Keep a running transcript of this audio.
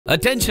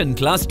Attention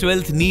Class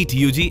 12th NEET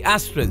UG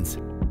aspirants.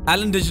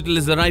 Alan Digital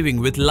is arriving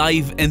with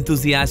live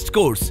Enthusiast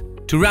Course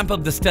to ramp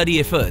up the study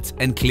efforts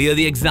and clear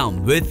the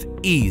exam with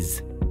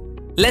ease.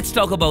 Let's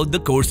talk about the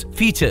course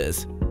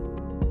features.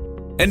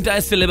 Entire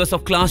syllabus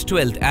of Class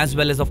 12th as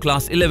well as of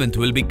Class 11th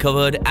will be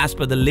covered as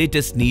per the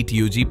latest NEET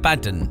UG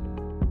pattern.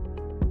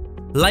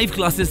 Live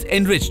classes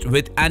enriched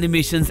with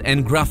animations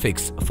and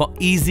graphics for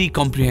easy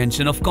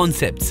comprehension of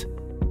concepts.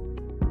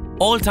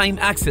 All-time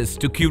access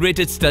to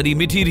curated study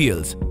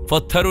materials for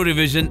thorough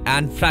revision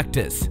and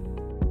practice.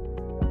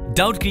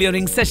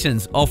 Doubt-clearing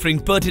sessions offering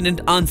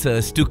pertinent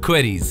answers to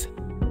queries.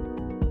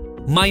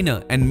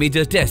 Minor and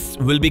major tests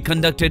will be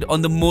conducted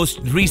on the most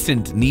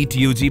recent NEET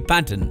UG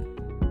pattern.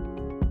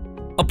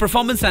 A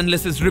performance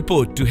analysis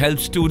report to help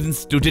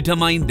students to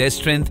determine their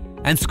strength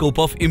and scope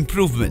of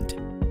improvement.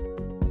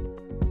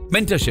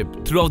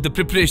 Mentorship throughout the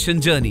preparation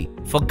journey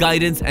for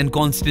guidance and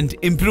constant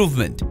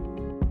improvement.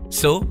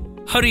 So,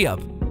 hurry up!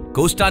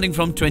 Go starting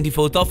from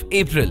 24th of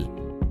April.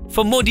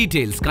 For more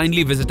details,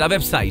 kindly visit our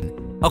website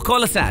or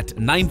call us at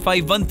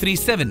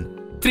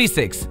 95137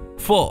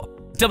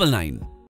 36499.